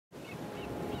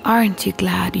Aren't you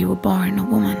glad you were born a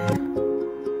woman?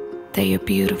 That you're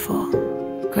beautiful,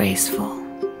 graceful,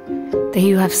 that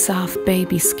you have soft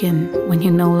baby skin when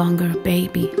you're no longer a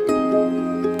baby,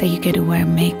 that you get to wear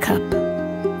makeup,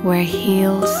 wear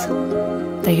heels,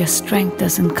 that your strength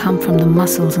doesn't come from the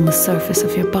muscles on the surface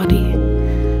of your body,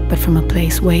 but from a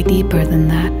place way deeper than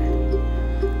that.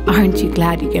 Aren't you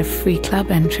glad you get free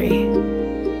club entry?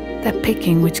 That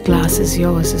picking which glass is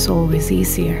yours is always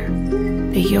easier,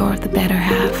 that you're the better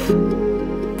half,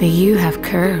 that you have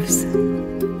curves,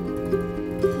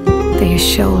 that your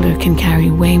shoulder can carry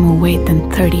way more weight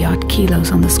than 30-odd kilos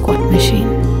on the squat machine,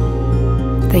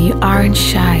 that you aren't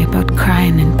shy about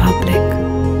crying in public.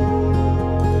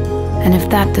 And if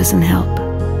that doesn't help,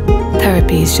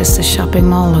 therapy is just a shopping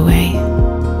mall away.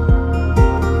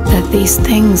 That these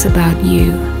things about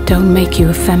you don't make you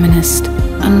a feminist,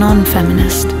 a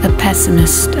non-feminist, a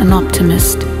pessimist, an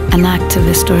optimist, an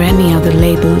activist, or any other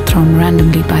label thrown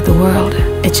randomly by the world.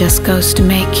 It just goes to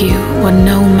make you what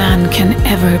no man can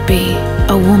ever be.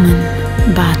 A woman,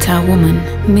 Bata woman,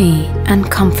 me, and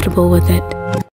comfortable with it.